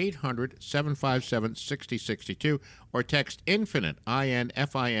 800-757-6062, or text INFINITE,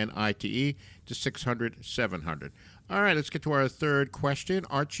 INFINITE, to 600-700. All right, let's get to our third question.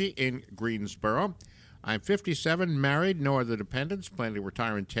 Archie in Greensboro. I'm 57, married, no other dependents, planning to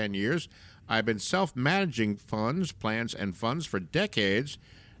retire in 10 years. I've been self-managing plans and funds for decades.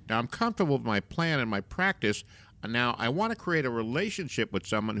 Now, I'm comfortable with my plan and my practice. Now, I want to create a relationship with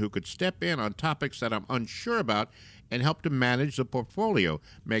someone who could step in on topics that I'm unsure about and help to manage the portfolio,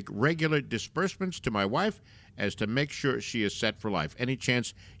 make regular disbursements to my wife as to make sure she is set for life. Any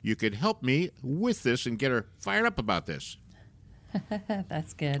chance you could help me with this and get her fired up about this?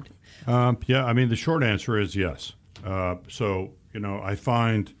 That's good. Yeah, I mean, the short answer is yes. So, I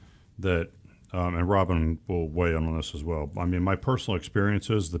find that, and Robin will weigh in on this as well. I mean, my personal experience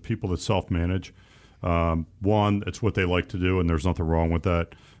is the people that self-manage, one, it's what they like to do, and there's nothing wrong with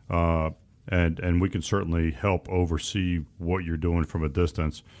that. And we can certainly help oversee what you're doing from a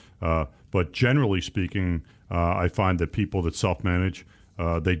distance. But generally speaking, I find that people that self-manage,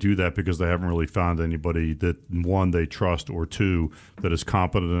 they do that because they haven't really found anybody that, one, they trust, or two, that is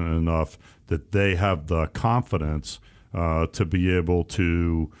competent enough that they have the confidence to be able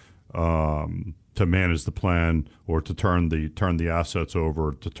to manage the plan, or to turn the assets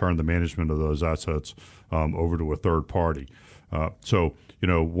over, to turn the management of those assets over to a third party. So,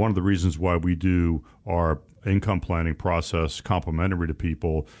 one of the reasons why we do our income planning process complimentary to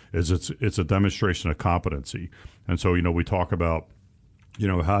people is it's a demonstration of competency. And so, we talk about,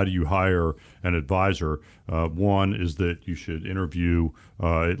 how do you hire an advisor? One is that you should interview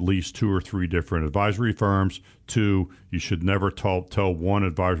at least 2 or 3 different advisory firms. 2, you should never tell one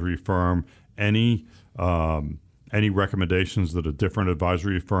advisory firm any recommendations that a different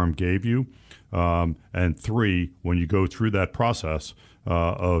advisory firm gave you. And 3, when you go through that process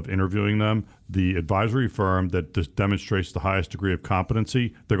of interviewing them, the advisory firm that demonstrates the highest degree of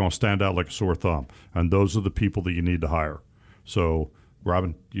competency, they're going to stand out like a sore thumb. And those are the people that you need to hire. So,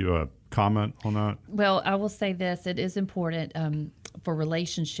 Robin, do you comment on that? Well, I will say this. It is important for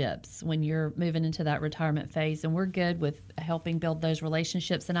relationships when you're moving into that retirement phase, and we're good with helping build those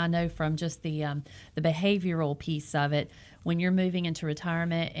relationships. And I know from just the behavioral piece of it, when you're moving into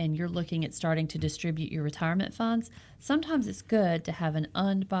retirement and you're looking at starting to distribute your retirement funds, sometimes it's good to have an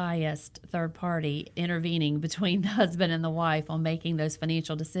unbiased third party intervening between the husband and the wife on making those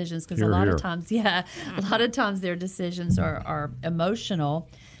financial decisions, because a lot of times their decisions are emotional.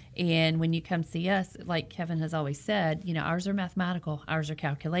 And when you come see us, like Kevin has always said, ours are mathematical. Ours are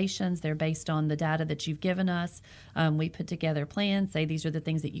calculations. They're based on the data that you've given us. We put together plans, say these are the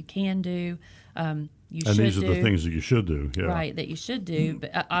things that you can do. These are the things that you should do. Yeah. Right, that you should do.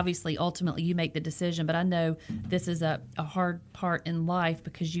 But obviously, ultimately, you make the decision. But I know this is a hard part in life,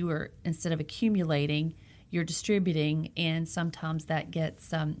 because you are, instead of accumulating, you're distributing, and sometimes that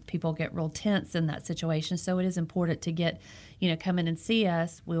gets people get real tense in that situation. So it is important to get, come in and see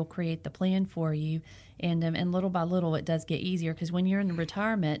us. We'll create the plan for you, and little by little it does get easier, because when you're in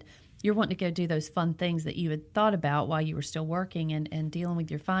retirement, you're wanting to go do those fun things that you had thought about while you were still working and dealing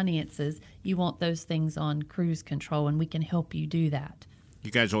with your finances. You want those things on cruise control, and we can help you do that. You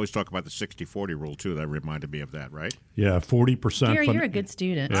guys always talk about the 60-40 rule, too. That reminded me of that, right? Yeah, 40%. Gary, you're a good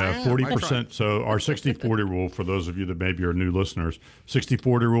student. Yeah, 40%. So our 60-40 rule, for those of you that maybe are new listeners,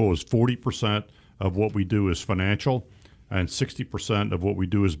 60-40 rule is 40% of what we do is financial, and 60% of what we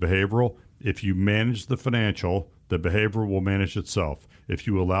do is behavioral. If you manage the financial, the behavioral will manage itself. If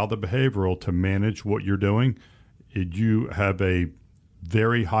you allow the behavioral to manage what you're doing, you have a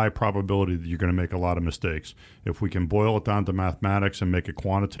very high probability that you're going to make a lot of mistakes. If we can boil it down to mathematics and make it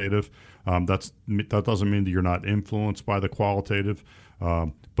quantitative, that doesn't mean that you're not influenced by the qualitative,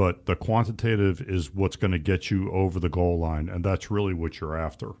 but the quantitative is what's going to get you over the goal line, and that's really what you're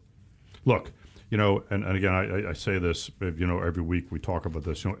after. Look, and again, I say this, every week we talk about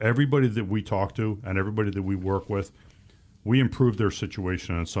this. Everybody that we talk to and everybody that we work with, we improve their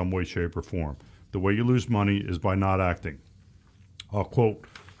situation in some way, shape, or form. The way you lose money is by not acting. I'll quote,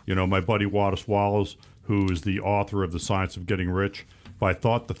 my buddy Wallace Wallace, who is the author of The Science of Getting Rich. By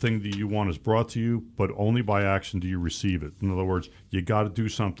thought, the thing that you want is brought to you, but only by action do you receive it. In other words, you got to do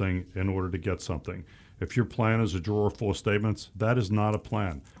something in order to get something. If your plan is a drawer full of statements, that is not a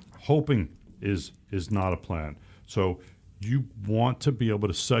plan. Hoping is not a plan. So You want to be able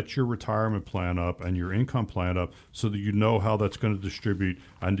to set your retirement plan up and your income plan up so that you know how that's going to distribute,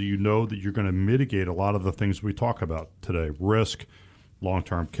 and you know that you're going to mitigate a lot of the things we talk about today: risk,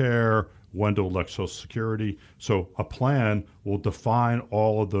 long-term care, when to elect Social Security. So a plan will define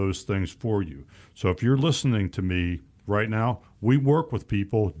all of those things for you. So if you're listening to me right now, we work with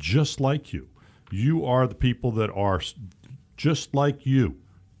people just like you. You are the people that are just like you.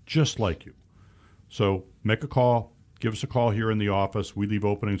 So make a call. Give us a call here in the office. We leave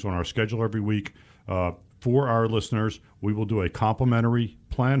openings on our schedule every week. For our listeners, we will do a complimentary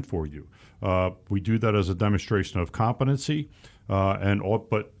plan for you. We do that as a demonstration of competency,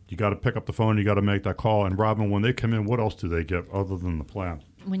 but you got to pick up the phone. You got to make that call. And Robin, when they come in, what else do they get other than the plan?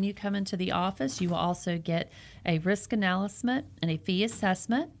 When you come into the office, you will also get a risk analysis and a fee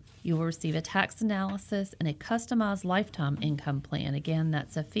assessment. You will receive a tax analysis and a customized lifetime income plan. Again,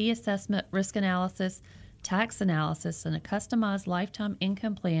 that's a fee assessment, risk analysis, tax analysis, and a customized lifetime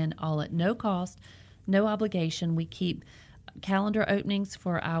income plan, all at no cost, no obligation. We keep calendar openings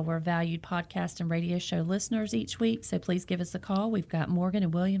for our valued podcast and radio show listeners each week, so please give us a call. We've got Morgan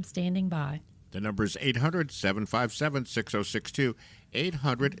and William standing by. The number is 800-757-6062,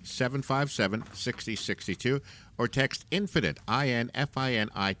 800-757-6062, or text INFINITE,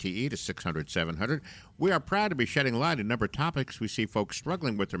 INFINITE, to 600-700. We are proud to be shedding light on a number of topics we see folks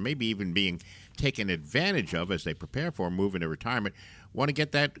struggling with or maybe even being taken advantage of as they prepare for a move into retirement. Want to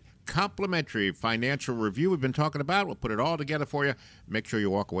get that complimentary financial review we've been talking about? We'll put it all together for you. Make sure you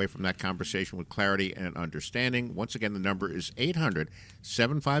walk away from that conversation with clarity and understanding. Once again, the number is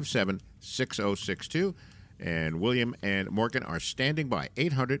 800-757-6062. And William and Morgan are standing by.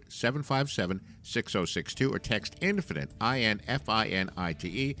 800-757-6062, or text INFINITE,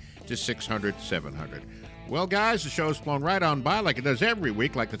 INFINITE, to 600-700. Well, guys, the show's flown right on by like it does every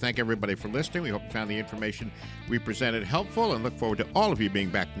week. I'd like to thank everybody for listening. We hope you found the information we presented helpful, and look forward to all of you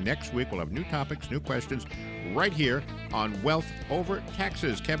being back next week. We'll have new topics, new questions, right here on Wealth Over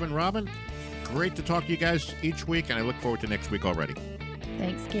Taxes. Kevin, Robin, great to talk to you guys each week, and I look forward to next week already.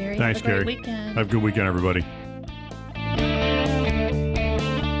 Thanks, Gary. Thanks, Have a great Gary. weekend. Have a good weekend, everybody.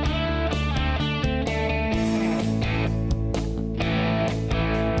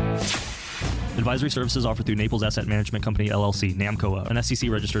 Advisory services offered through Naples Asset Management Company, LLC, NAMCOA, an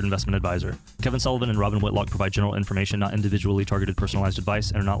SEC-registered investment advisor. Kevin Sullivan and Robin Whitlock provide general information, not individually targeted personalized advice,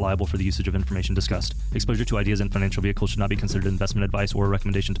 and are not liable for the usage of information discussed. Exposure to ideas and financial vehicles should not be considered investment advice or a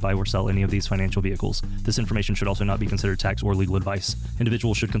recommendation to buy or sell any of these financial vehicles. This information should also not be considered tax or legal advice.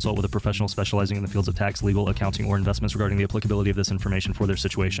 Individuals should consult with a professional specializing in the fields of tax, legal, accounting, or investments regarding the applicability of this information for their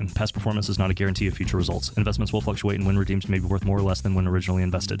situation. Past performance is not a guarantee of future results. Investments will fluctuate, and when redeemed may be worth more or less than when originally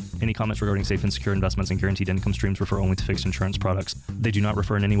invested. Any comments regarding safe and secure investments and guaranteed income streams refer only to fixed insurance products. They do not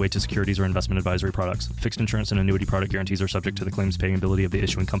refer in any way to securities or investment advisory products. Fixed insurance and annuity product guarantees are subject to the claims paying ability of the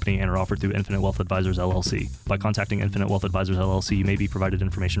issuing company and are offered through Infinite Wealth Advisors, LLC. By contacting Infinite Wealth Advisors, LLC, you may be provided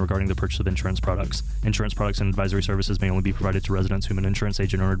information regarding the purchase of insurance products. Insurance products and advisory services may only be provided to residents whom an insurance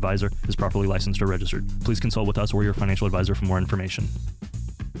agent or advisor is properly licensed or registered. Please consult with us or your financial advisor for more information.